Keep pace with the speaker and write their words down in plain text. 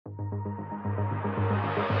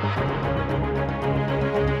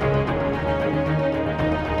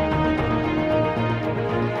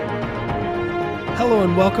Hello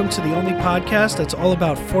and welcome to the only podcast that's all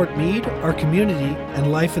about Fort Meade, our community, and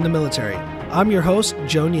life in the military. I'm your host,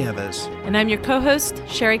 Joe Nieves. And I'm your co-host,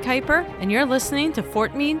 Sherry Kuiper, and you're listening to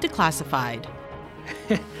Fort Meade Declassified.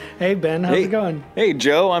 Hey, Ben, how's it going? Hey,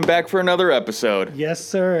 Joe, I'm back for another episode. Yes,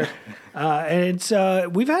 sir. And it's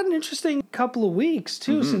we've had an interesting couple of weeks,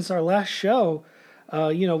 too, since our last show.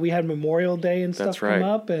 We had Memorial Day and stuff come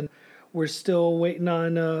up, and we're still waiting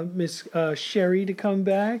on Miss Sherry to come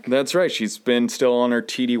back. That's right. She's been still on her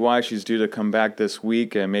TDY. She's due to come back this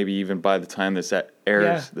week, and maybe even by the time this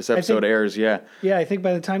airs, this episode airs. Yeah, I think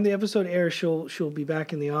by the time the episode airs, she'll be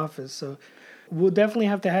back in the office. So we'll definitely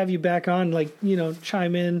have to have you back on,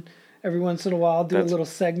 chime in every once in a while, do a little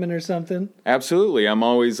segment or something. Absolutely.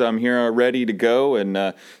 I'm here ready to go and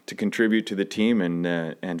to contribute to the team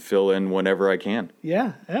and fill in whenever I can.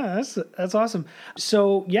 Yeah, that's awesome.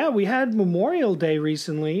 So, we had Memorial Day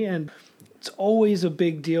recently, and it's always a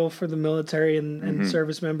big deal for the military and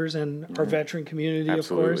service members and our veteran community,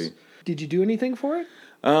 Absolutely. Of course. Did you do anything for it?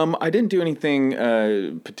 I didn't do anything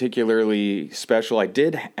particularly special. I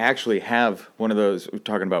did actually have one of those,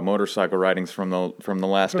 talking about motorcycle ridings from the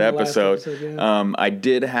last episode. I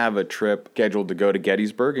did have a trip scheduled to go to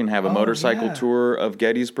Gettysburg and have a motorcycle tour of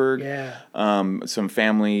Gettysburg. Yeah. Some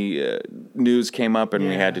family news came up, and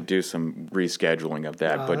we had to do some rescheduling of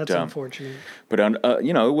that. But that's unfortunate. But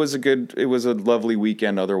it was a lovely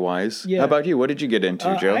weekend otherwise. Yeah. How about you? What did you get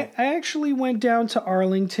into, Joe? I actually went down to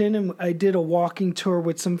Arlington and I did a walking tour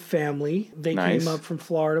with some family. They came up from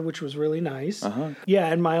Florida, which was really nice. Yeah,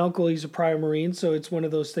 and my uncle, he's a prior Marine, so it's one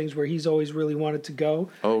of those things where he's always really wanted to go.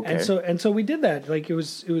 Okay. And so we did that. It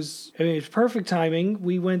was perfect timing.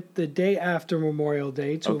 We went the day after Memorial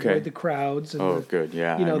Day to avoid the crowds and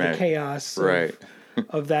the chaos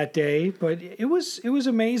of that day. But it was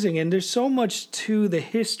amazing, and there's so much to the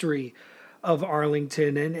history of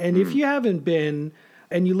Arlington. And if you haven't been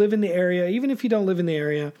and you live in the area, even if you don't live in the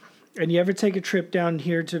area, and you ever take a trip down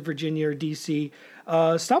here to Virginia or DC,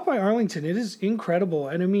 stop by Arlington. It is incredible.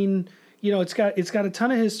 And I mean, it's got a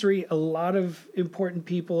ton of history. A lot of important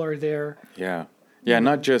people are there. Yeah. Yeah,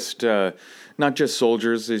 not just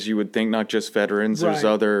soldiers, as you would think, not just veterans. There's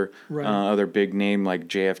other big name, like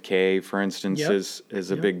JFK, for instance,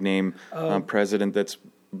 is a big name president that's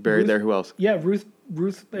buried there. Who else? Yeah, Ruth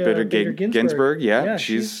Bader Ginsburg. Yeah,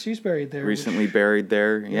 she's buried there. Recently buried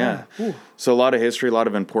there. Yeah. So a lot of history, a lot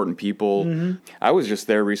of important people. I was just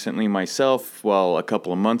there recently myself. Well, a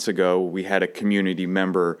couple of months ago, we had a community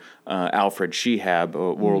member, Alfred Shehab,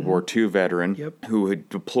 a World War II veteran, who had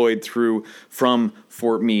deployed from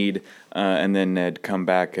Fort Meade and then had come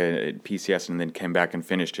back at PCS and then came back and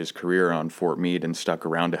finished his career on Fort Meade and stuck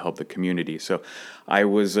around to help the community. So I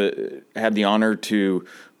had the honor to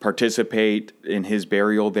participate in his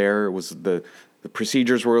burial there. It was the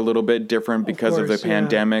procedures were a little bit different because of the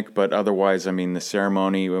pandemic, but otherwise, the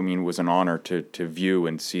ceremony, was an honor to view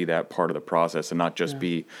and see that part of the process and not just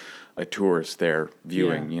be a tourist there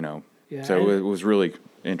viewing, Yeah. So it was really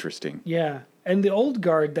interesting. Yeah. And the old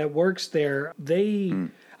guard that works there,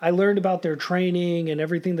 I learned about their training and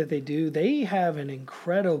everything that they do. They have an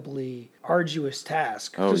incredibly arduous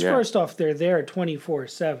task. Because first off, they're there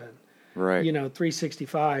 24/7. Right.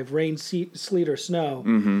 365, rain, sleet, or snow.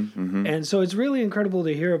 And so it's really incredible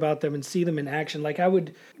to hear about them and see them in action. Like I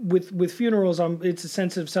would, with funerals, it's a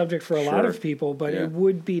sensitive subject for a lot of people, but it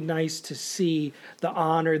would be nice to see the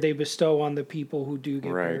honor they bestow on the people who do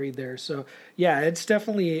get buried there. So, it's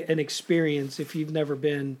definitely an experience if you've never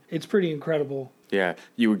been. It's pretty incredible. Yeah,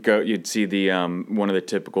 you'd see the one of the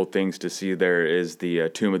typical things to see there is the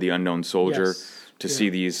Tomb of the Unknown Soldier. Yes. To see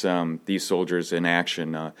these soldiers in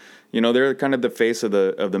action. They're kind of the face of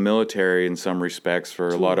the military in some respects for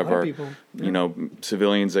a lot of our people.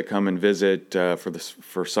 Civilians that come and visit.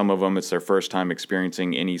 For some of them, it's their first time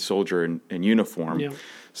experiencing any soldier in uniform. Yeah.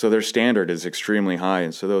 So their standard is extremely high,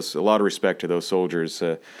 and so a lot of respect to those soldiers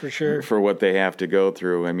for sure for what they have to go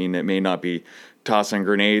through. It may not be tossing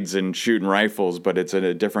grenades and shooting rifles, but it's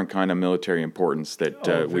a different kind of military importance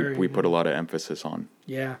that we put a lot of emphasis on.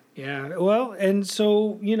 Yeah. Well, and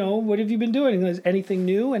so, what have you been doing? Is anything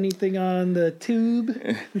new? Anything on the tube?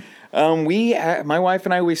 My wife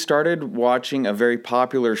and I started watching a very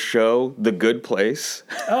popular show, The Good Place.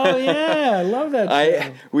 Oh, yeah. I love that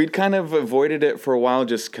show. We'd kind of avoided it for a while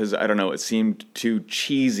just because, I don't know, it seemed too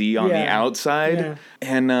cheesy on the outside. Yeah.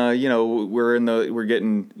 And, we're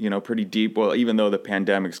getting, pretty deep. Well, even even though the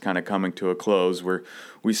pandemic's kind of coming to a close,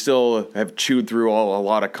 we still have chewed through a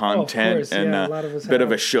lot of content and a bit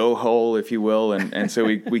of a show hole, if you will. And so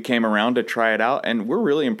we came around to try it out, and we're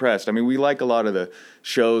really impressed. I mean, we like a lot of the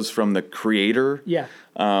shows from the creator. Yeah.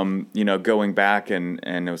 Going back and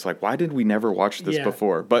it was like, why did we never watch this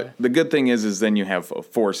before? But the good thing is then you have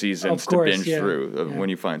 4 seasons to binge through when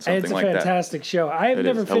you find something like that. It's a fantastic show. I've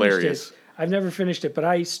never finished it. I've never finished it, but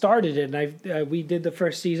I started it, and we did the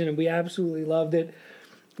first season, and we absolutely loved it.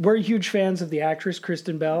 We're huge fans of the actress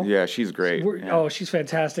Kristen Bell. Yeah, she's great. Oh, she's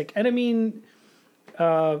fantastic. And I mean,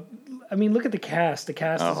 look at the cast. The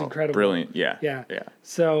cast is incredible. Brilliant. Yeah.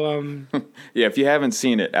 So, if you haven't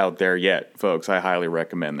seen it out there yet, folks, I highly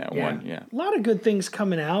recommend that one. Yeah. A lot of good things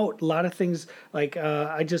coming out. A lot of things like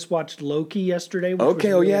I just watched Loki yesterday. Which was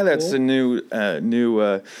really cool. That's the new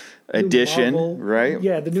edition, Marvel, right?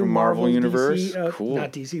 Yeah, the new from Marvel Universe. DC, cool.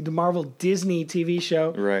 Not DC, the Marvel Disney TV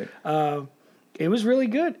show. Right. It was really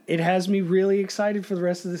good. It has me really excited for the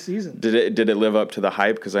rest of the season. Did it live up to the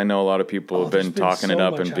hype? Because I know a lot of people have been talking it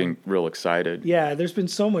up and being real excited. Yeah, there's been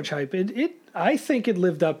so much hype. I think it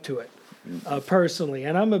lived up to it, personally.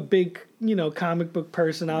 And I'm a big, comic book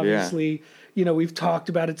person, obviously. Yeah. We've talked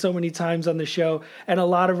about it so many times on the show. And a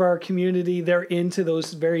lot of our community, they're into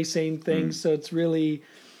those very same things. So it's really,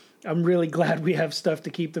 I'm really glad we have stuff to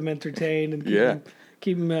keep them entertained and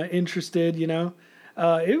keep them interested,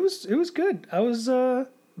 It was good. I was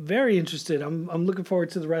very interested. I'm looking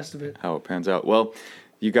forward to the rest of it. How it pans out. Well,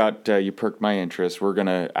 you perked my interest.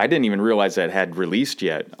 I didn't even realize that had released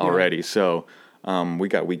yet already. Yeah. So we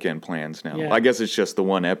got weekend plans now. Yeah. I guess it's just the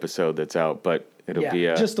one episode that's out, but it'll be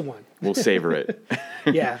just the one. We'll savor it.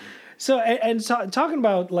 Yeah. So talking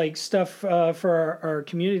about like stuff for our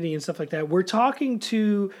community and stuff like that, we're talking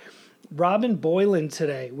to Robin Boylan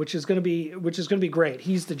today, which is going to be great.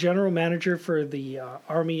 He's the general manager for the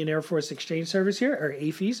Army and Air Force Exchange Service here, or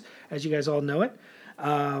AAFES, as you guys all know it.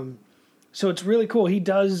 So it's really cool. He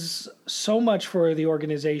does so much for the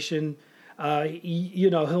organization.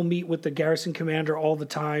 He'll meet with the garrison commander all the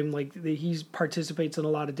time. He participates in a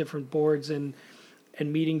lot of different boards and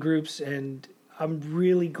meeting groups, and I'm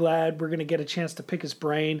really glad we're going to get a chance to pick his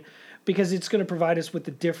brain, because it's going to provide us with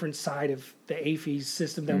the different side of the AAFES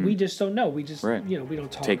system that we just don't know. We just, we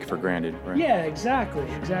don't talk Take it for granted. Right. Yeah, exactly.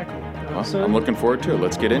 Well, so I'm looking forward to it.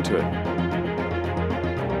 Let's get into it.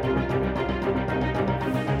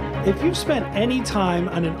 If you've spent any time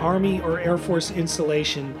on an Army or Air Force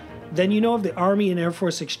installation, then you know of the Army and Air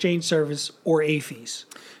Force Exchange Service, or AAFES.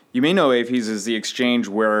 You may know AAFES is the exchange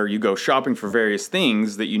where you go shopping for various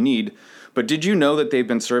things that you need. But did you know that they've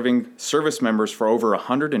been serving service members for over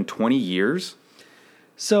 120 years?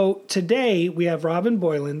 So today we have Robin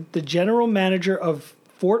Boylan, the general manager of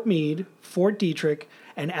Fort Meade, Fort Detrick,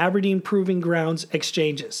 and Aberdeen Proving Grounds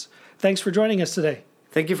exchanges. Thanks for joining us today.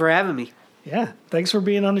 Thank you for having me. Yeah, thanks for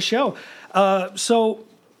being on the show. So,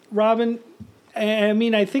 Robin,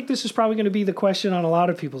 I think this is probably going to be the question on a lot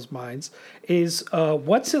of people's minds, is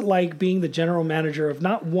what's it like being the general manager of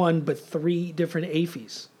not one, but 3 different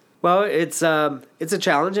AAFES? Well, it's a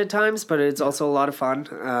challenge at times, but it's also a lot of fun.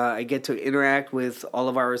 I get to interact with all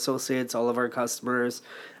of our associates, all of our customers.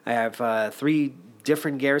 I have 3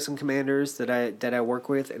 different garrison commanders that I work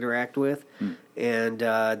with, interact with, and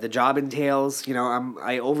the job entails.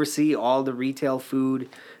 I oversee all the retail food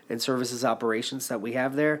and services operations that we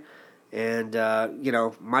have there, and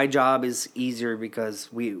my job is easier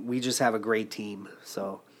because we just have a great team.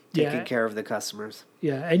 So. Taking care of the customers.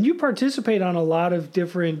 Yeah, and you participate on a lot of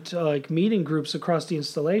different meeting groups across the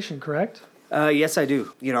installation, correct? Yes, I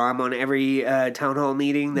do. I'm on every town hall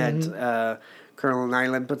meeting that Colonel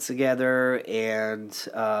Nyland puts together, and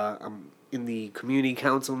I'm in the community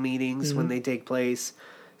council meetings when they take place.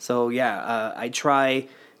 So I try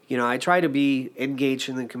to be engaged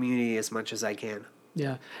in the community as much as I can.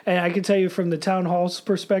 Yeah, and I can tell you from the town hall's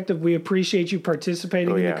perspective, we appreciate you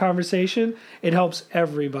participating in the conversation. It helps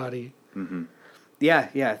everybody. Mm-hmm.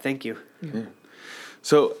 Yeah, thank you. Yeah.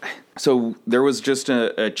 So there was just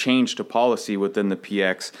a change to policy within the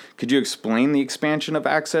PX. Could you explain the expansion of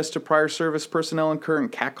access to prior service personnel and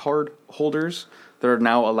current CAC card holders that are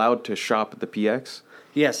now allowed to shop at the PX?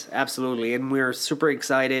 Yes, absolutely, and we're super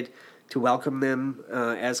excited to welcome them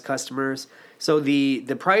as customers. So the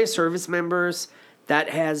prior service members. That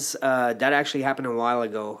actually happened a while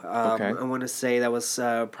ago. I want to say that was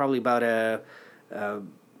probably about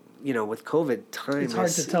with COVID time. It's hard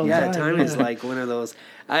to tell. Yeah, time is like one of those.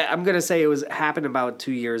 I'm going to say happened about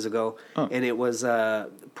 2 years ago, and it was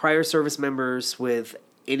prior service members with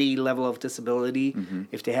any level of disability. Mm-hmm.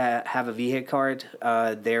 If they have a vehicle card,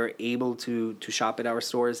 they're able to shop at our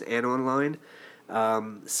stores and online.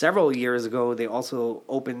 Several years ago, they also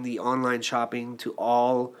opened the online shopping to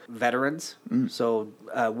all veterans. So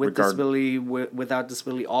with disability, without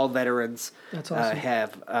disability, all veterans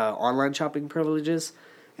have online shopping privileges.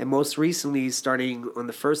 And most recently, starting on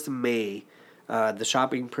the 1st of May, the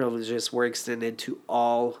shopping privileges were extended to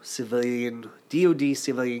all DoD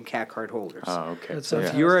civilian CAT card holders. Oh, okay. So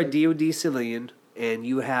if you're a DoD civilian and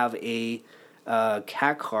you have a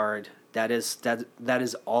CAT card, that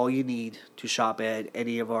is all you need to shop at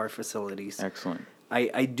any of our facilities. Excellent.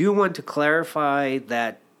 I do want to clarify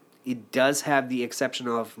that it does have the exception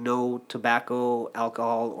of no tobacco,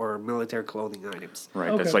 alcohol, or military clothing items. Right,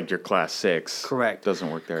 okay. That's like your Class 6. Correct.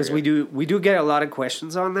 Doesn't work there. Because we do get a lot of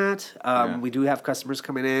questions on that. We do have customers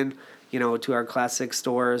coming in, to our Class 6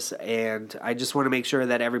 stores, and I just want to make sure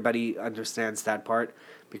that everybody understands that part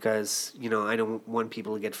because, I don't want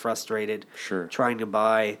people to get frustrated trying to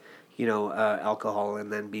buy alcohol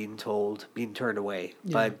and then being turned away.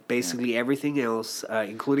 Yeah. But basically everything else,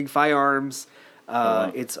 including firearms,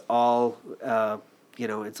 it's all,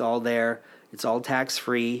 it's all there. It's all tax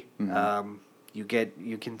free. Mm-hmm.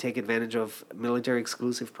 You can take advantage of military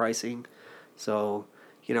exclusive pricing. So,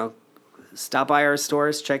 stop by our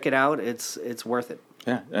stores, check it out. It's worth it.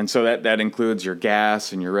 Yeah, and so that includes your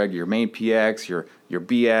gas and your main PX, your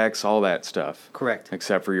BX, all that stuff. Correct.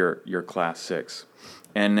 Except for your Class 6.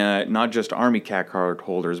 And not just Army CAT card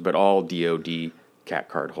holders, but all DoD CAT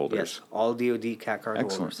card holders. Yes, all DoD CAT card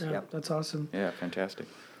Excellent. holders. Yeah, yep. That's awesome. Yeah, fantastic.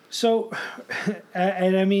 So,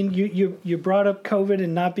 and I mean, you brought up COVID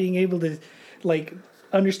and not being able to,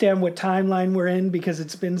 understand what timeline we're in because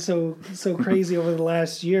it's been so crazy over the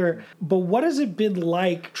last year. But what has it been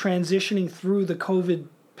like transitioning through the COVID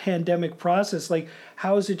pandemic process?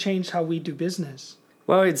 How has it changed how we do business?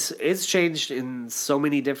 Well, it's changed in so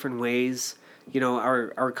many different ways.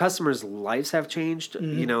 Our customers' lives have changed.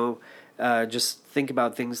 Mm-hmm. Just think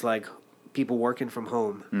about things like people working from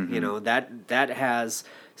home. Mm-hmm. That has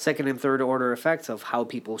second and third order effects of how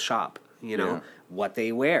people shop. What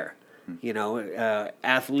they wear.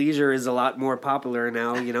 Athleisure is a lot more popular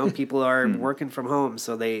now. People are working from home,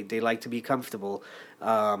 so they like to be comfortable.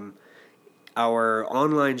 Our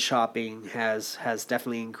online shopping has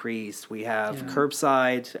definitely increased. We have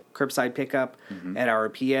curbside pickup at our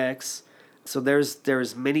PX. So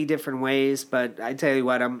there's many different ways, but I tell you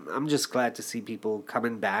what, I'm just glad to see people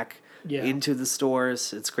coming back into the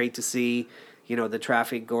stores. It's great to see, the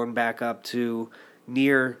traffic going back up to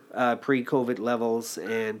near pre-COVID levels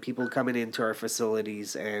and people coming into our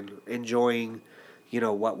facilities and enjoying,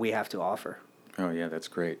 what we have to offer. Oh yeah, that's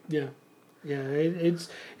great. Yeah. Yeah,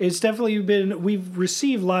 it's definitely been, we've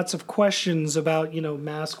received lots of questions about,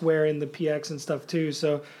 mask wear in the PX and stuff too.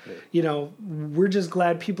 So, we're just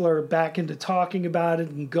glad people are back into talking about it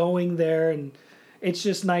and going there. And it's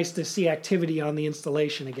just nice to see activity on the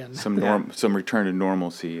installation again. Some return to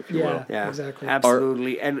normalcy, if you will. Yeah, exactly.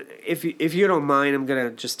 Absolutely. And if you don't mind, I'm going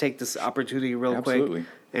to just take this opportunity real quick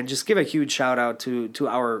and just give a huge shout out to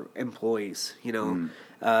our employees,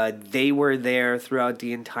 They were there throughout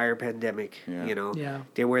the entire pandemic.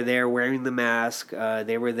 They were there wearing the mask.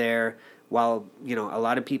 They were there while a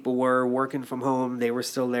lot of people were working from home. They were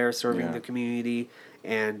still there serving the community,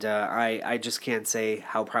 and I just can't say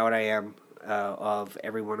how proud I am of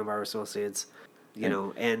every one of our associates.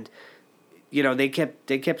 And they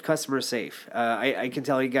kept customers safe. I can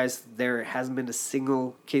tell you guys there hasn't been a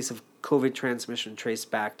single case of COVID transmission traced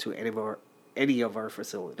back to any of our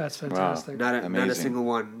facilities. That's fantastic. Wow. Not a single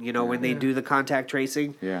one. When they do the contact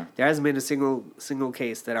tracing, there hasn't been a single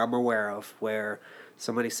case that I'm aware of where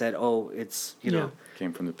somebody said, "Oh, it's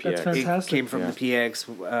came from the PX." That's fantastic. It came from the PX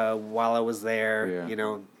while I was there."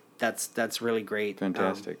 Yeah. That's really great.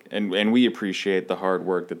 Fantastic. And we appreciate the hard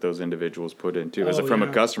work that those individuals put in too. From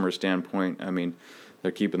a customer standpoint, I mean,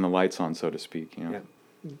 they're keeping the lights on, so to speak. Yeah.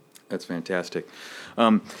 That's fantastic.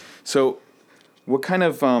 So, what kind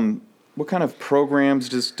of programs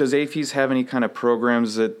does AAFES have? Any kind of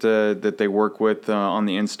programs that they work with on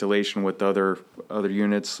the installation with other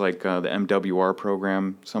units, like the MWR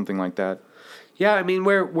program, something like that? Yeah, I mean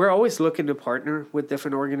we're always looking to partner with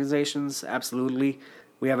different organizations. Absolutely,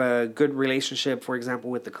 we have a good relationship. For example,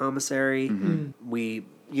 with the commissary, we.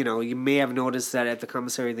 You may have noticed that at the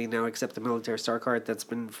commissary they now accept the military star card. That's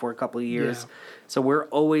been for a couple of years. Yeah. So we're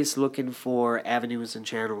always looking for avenues and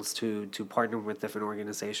channels to partner with different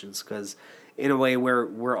organizations because, in a way,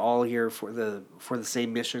 we're all here for the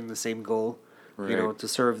same mission, the same goal. Right. To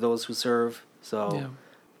serve those who serve. So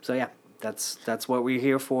that's what we're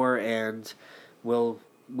here for, and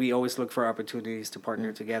we always look for opportunities to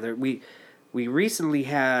partner together. We recently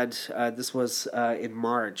had, this was in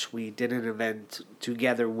March, we did an event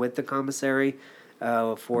together with the commissary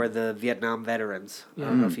for the Vietnam veterans. I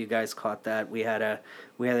don't know if you guys caught that. We had a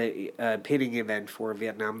pinning event for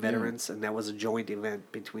Vietnam veterans, and that was a joint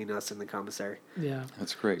event between us and the commissary. Yeah,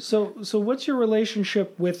 that's great. So what's your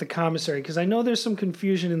relationship with the commissary? Because I know there's some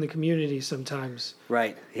confusion in the community sometimes.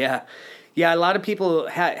 Right. Yeah. A lot of people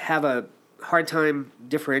have a hard time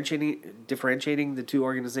differentiating the two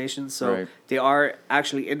organizations. So they are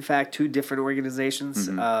actually, in fact, two different organizations.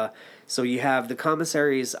 So you have the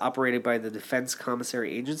commissary is operated by the Defense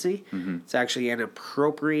Commissary Agency. It's actually an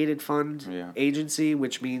appropriated fund agency,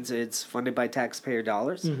 which means it's funded by taxpayer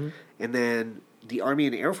dollars. And then the Army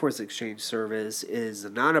and Air Force Exchange Service is a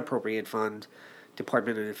non-appropriated fund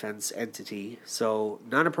Department of Defense entity. So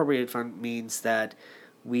non-appropriated fund means that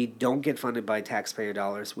we don't get funded by taxpayer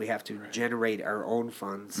dollars. We have to generate our own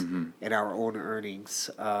funds and our own earnings,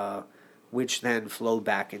 which then flow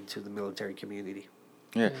back into the military community.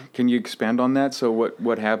 Yeah. Can you expand on that? So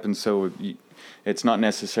what happens? So it's not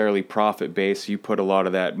necessarily profit-based. You put a lot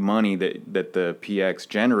of that money that the PX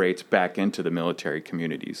generates back into the military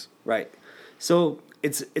communities. Right. So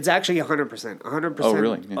it's actually 100%.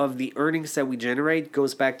 100% of the earnings that we generate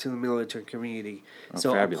goes back to the military community.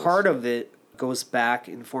 So fabulous. A part of it goes back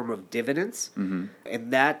in form of dividends, and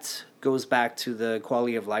that goes back to the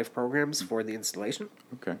quality of life programs for the installation.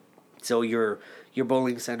 Okay. So your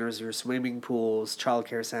bowling centers, your swimming pools,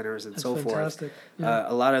 childcare centers, and so forth. Yeah.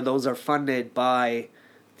 A lot of those are funded by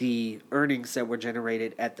the earnings that were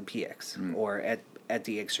generated at the PX or at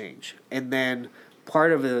the exchange. And then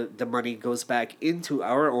part of the money goes back into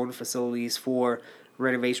our own facilities for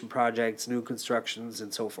renovation projects, new constructions,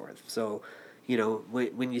 and so forth. So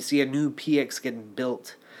when you see a new PX getting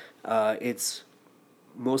built, it's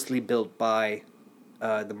mostly built by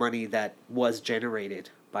the money that was generated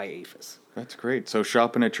by AAFES. That's great. So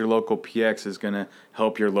shopping at your local PX is going to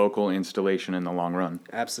help your local installation in the long run.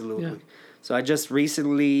 Absolutely. Yeah. So I just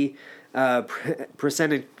recently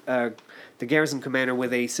presented the garrison commander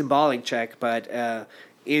with a symbolic check, but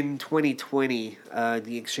in 2020,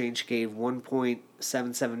 the exchange gave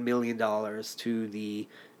 $1.77 million to the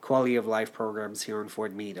quality of life programs here in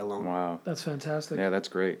Fort Meade alone. Wow. That's fantastic. Yeah, that's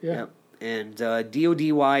great. Yeah. And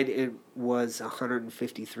DOD-wide, it was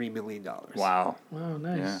 $153 million. Wow. Wow,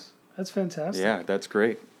 nice. Yeah. That's fantastic. Yeah, that's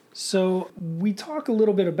great. So we talk a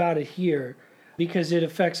little bit about it here because it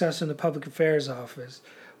affects us in the Public Affairs Office.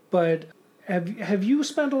 But have you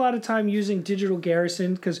spent a lot of time using Digital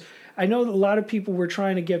Garrison? Because I know that a lot of people were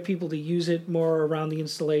trying to get people to use it more around the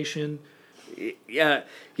installation. Yeah.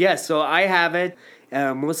 So I have it.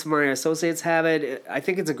 Most of my associates have it. I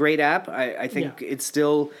think it's a great app. I think it's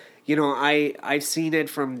still, I've seen it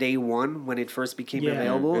from day one when it first became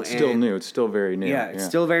available. It's still new. It's still very new. Yeah, it's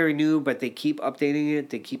still very new, but they keep updating it.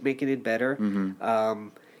 They keep making it better.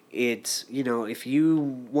 It's, if you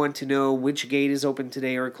want to know which gate is open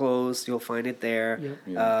today or closed, you'll find it there.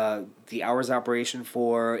 Yep. The hours of operation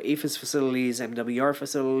for AAFES facilities, MWR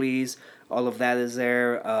facilities, all of that is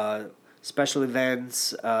there. Special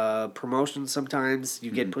events, promotions sometimes.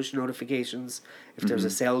 You get push notifications if there's a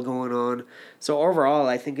sale going on. So overall,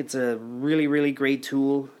 I think it's a really, really great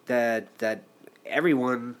tool that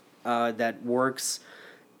everyone that works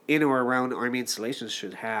in or around Army installations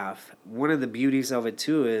should have. One of the beauties of it,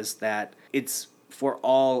 too, is that it's for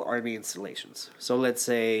all Army installations. So let's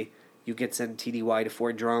say you get sent TDY to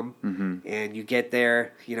Fort Drum, and you get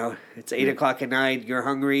there, it's 8 o'clock at night, you're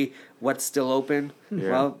hungry, what's still open?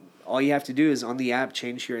 Yeah. Well, all you have to do is on the app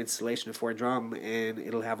change your installation to Fort Drum, and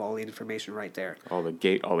it'll have all the information right there. All the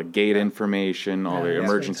gate information, all the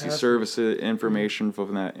emergency services information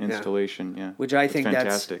from that installation. Yeah, which I think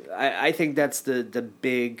fantastic. I think that's the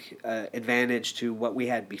big advantage to what we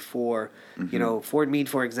had before. Fort Meade,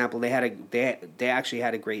 for example, they actually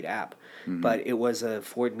had a great app, but it was a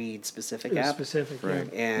Fort Meade specific app. Specific,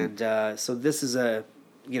 right? And so this is a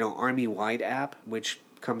Army wide app, which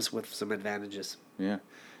comes with some advantages. Yeah.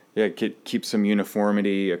 Yeah, keep some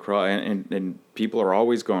uniformity across, and people are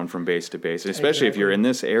always going from base to base, especially if you're in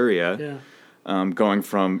this area, going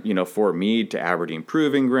from Fort Meade to Aberdeen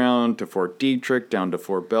Proving Ground to Fort Detrick down to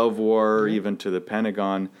Fort Belvoir, even to the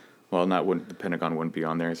Pentagon. Well, the Pentagon wouldn't be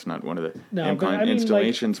on there. It's not one of the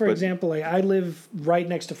installations. For example, I live right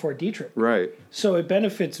next to Fort Detrick. Right. So it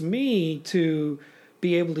benefits me to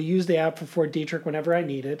be able to use the app for Fort Detrick whenever I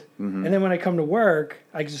need it. And then when I come to work,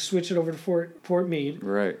 I can just switch it over to Fort Meade.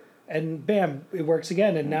 Right. and bam, it works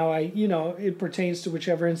again. And now it pertains to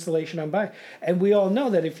whichever installation I'm buying. And we all know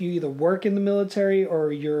that if you either work in the military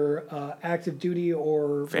or you're active duty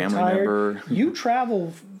or family retired, member, you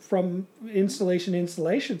travel from installation to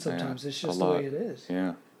installation sometimes. It's just the way it is.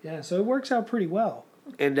 Yeah. Yeah, so it works out pretty well.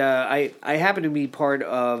 And I happen to be part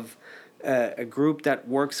of a group that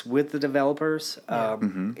works with the developers,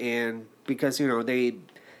 and because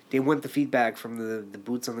they want the feedback from the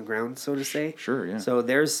boots on the ground, so to say. Sure, yeah. So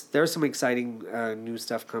there's some exciting new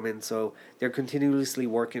stuff coming. So they're continuously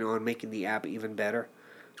working on making the app even better.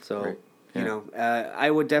 So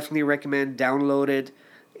I would definitely recommend download it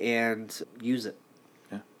and use it.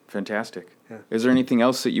 Yeah, fantastic. Yeah. Is there anything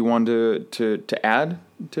else that you wanted to add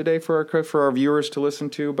today for our viewers to listen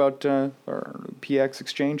to about our PX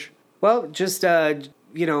Exchange? Well, just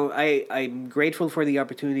I'm grateful for the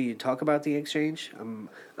opportunity to talk about the exchange.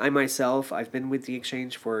 I myself, I've been with the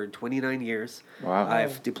exchange for 29 years. Wow.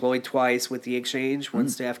 I've deployed twice with the exchange,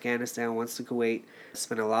 once to Afghanistan, once to Kuwait.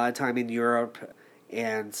 Spent a lot of time in Europe,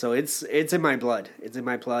 and so it's in my blood. It's in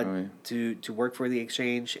my blood to work for the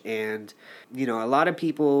exchange, and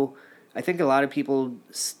I think a lot of people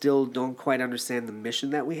still don't quite understand the mission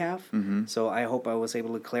that we have. Mm-hmm. So I hope I was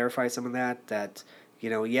able to clarify some of that,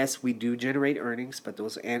 yes, we do generate earnings, but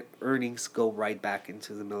those earnings go right back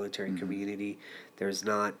into the military community. There's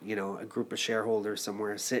not, a group of shareholders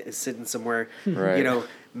somewhere sitting somewhere,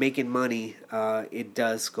 making money. It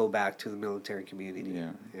does go back to the military community. Yeah.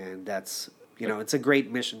 And that's, it's a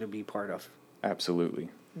great mission to be part of. Absolutely.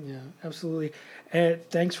 Yeah, absolutely. And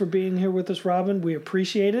thanks for being here with us, Robin. We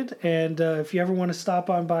appreciate it. And if you ever want to stop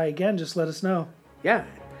on by again, just let us know. Yeah,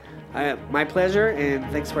 my pleasure, and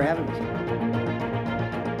thanks for having me.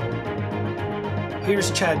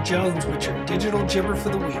 Here's Chad Jones with your digital gibber for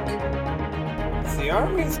the week. It's the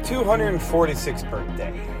Army's 246th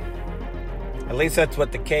birthday. At least that's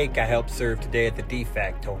what the cake I helped serve today at the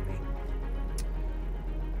DFAC told me.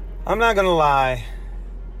 I'm not going to lie.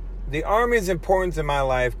 The Army's importance in my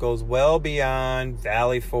life goes well beyond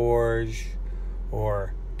Valley Forge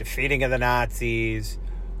or defeating of the Nazis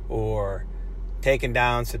or taking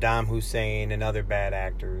down Saddam Hussein and other bad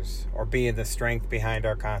actors or being the strength behind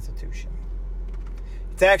our Constitution.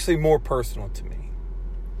 It's actually more personal to me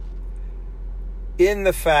in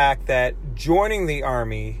the fact that joining the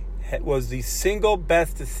Army was the single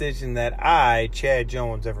best decision that I, Chad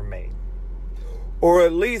Jones, ever made. Or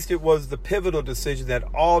at least it was the pivotal decision that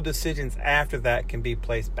all decisions after that can be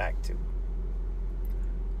placed back to.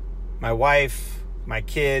 My wife, my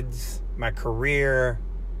kids, my career,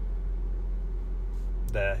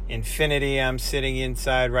 the infinity I'm sitting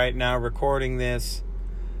inside right now recording this,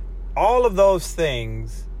 all of those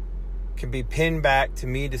things can be pinned back to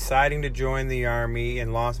me deciding to join the Army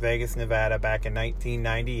in Las Vegas, Nevada back in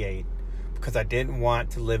 1998 because I didn't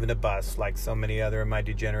want to live in a bus like so many other of my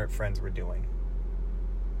degenerate friends were doing.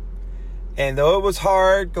 And though it was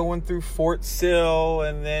hard going through Fort Sill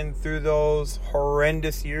and then through those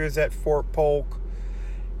horrendous years at Fort Polk,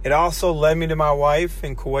 it also led me to my wife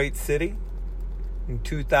in Kuwait City in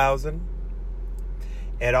 2000.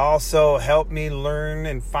 It also helped me learn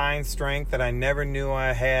and find strength that I never knew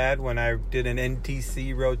I had when I did an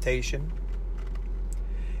NTC rotation.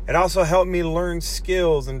 It also helped me learn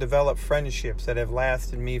skills and develop friendships that have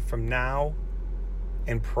lasted me from now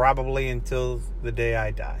and probably until the day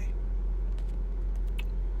I die.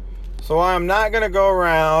 So I'm not going to go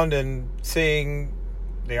around and sing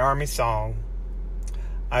the Army song.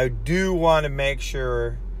 I do want to make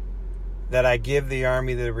sure that I give the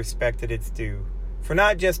Army the respect that it's due for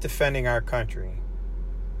not just defending our country,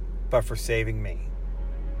 but for saving me.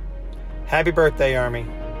 Happy birthday, Army.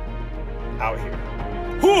 Out here.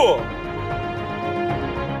 Hoo!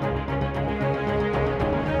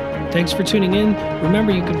 Thanks for tuning in.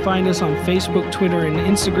 Remember, you can find us on Facebook, Twitter, and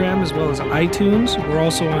Instagram, as well as iTunes. We're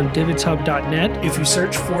also on DivitsHub.net if you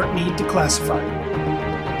search Fort Meade Declassified.